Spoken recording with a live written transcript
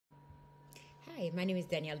Hi, my name is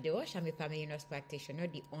Danielle DeWash. I'm a family nurse practitioner,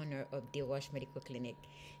 the owner of DeWash Medical Clinic.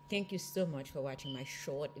 Thank you so much for watching my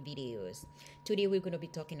short videos. Today we're going to be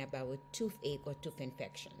talking about toothache or tooth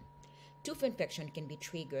infection. Tooth infection can be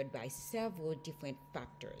triggered by several different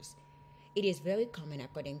factors. It is very common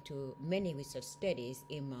according to many research studies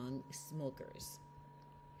among smokers.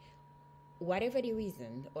 Whatever the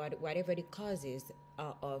reason or whatever the causes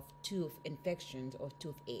of tooth infections or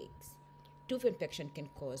toothaches, tooth infection can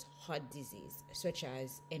cause heart disease, such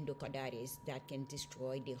as endocarditis, that can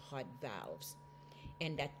destroy the heart valves.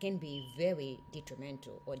 And that can be very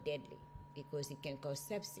detrimental or deadly because it can cause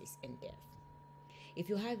sepsis and death. If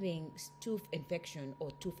you're having tooth infection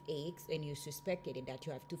or toothaches and you suspected that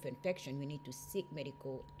you have tooth infection, you need to seek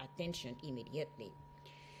medical attention immediately.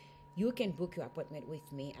 You can book your appointment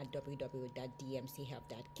with me at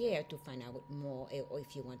www.dmchealth.care to find out more or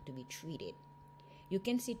if you want to be treated. You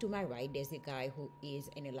can see to my right, there's a guy who is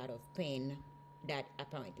in a lot of pain, that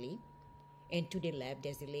apparently, and to the left,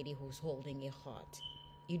 there's a lady who's holding a heart.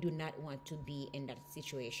 You do not want to be in that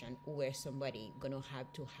situation where somebody gonna have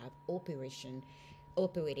to have operating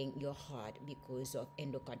your heart because of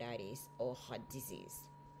endocarditis or heart disease.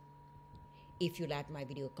 If you like my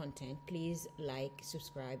video content, please like,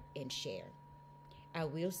 subscribe, and share. I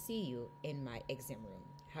will see you in my exam room.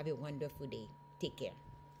 Have a wonderful day. Take care.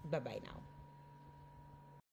 Bye-bye now.